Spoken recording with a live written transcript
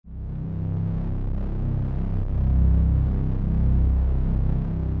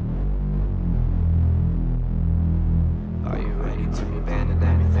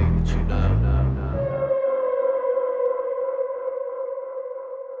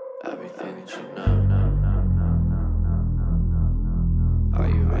Everything that you know. Are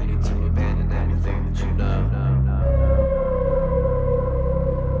you ready to abandon everything that you know?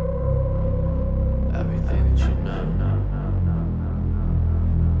 Everything that you know.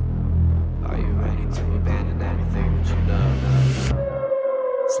 Are you ready to abandon everything that you know?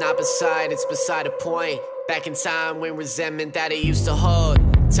 It's not beside, it's beside a point. Back in time when resentment that I used to hold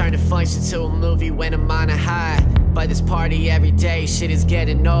turned to function to a movie when I'm on a high. But this party every day, shit is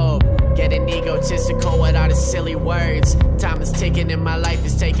getting old. Getting egotistical with all the silly words. Time is ticking and my life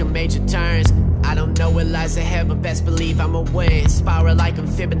is taking major turns. I don't know what lies ahead, but best believe I'ma win. Spiral like I'm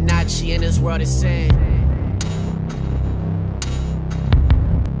Fibonacci in this world of sin.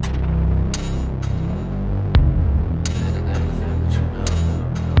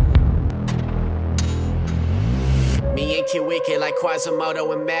 Me and Kid Wicked like Quasimodo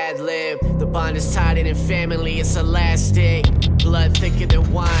and Mad Lib. The bond is tied in family, it's elastic. Blood thicker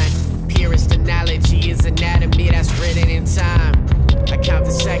than wine. Purest analogy is anatomy that's written in time. I count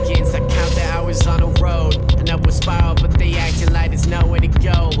the seconds, I count the hours on the road. An upward spiral, but they acting like there's nowhere to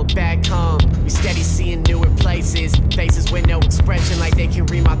go. We're back home, we steady seeing newer places. Faces with no expression, like they can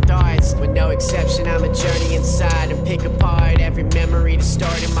read my thoughts. With no exception, I'm a journey inside and pick apart every memory that's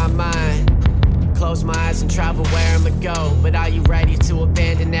stored in my mind. Close my eyes and travel where I'ma go. But are you ready to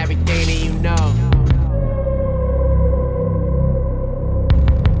abandon everything that you know?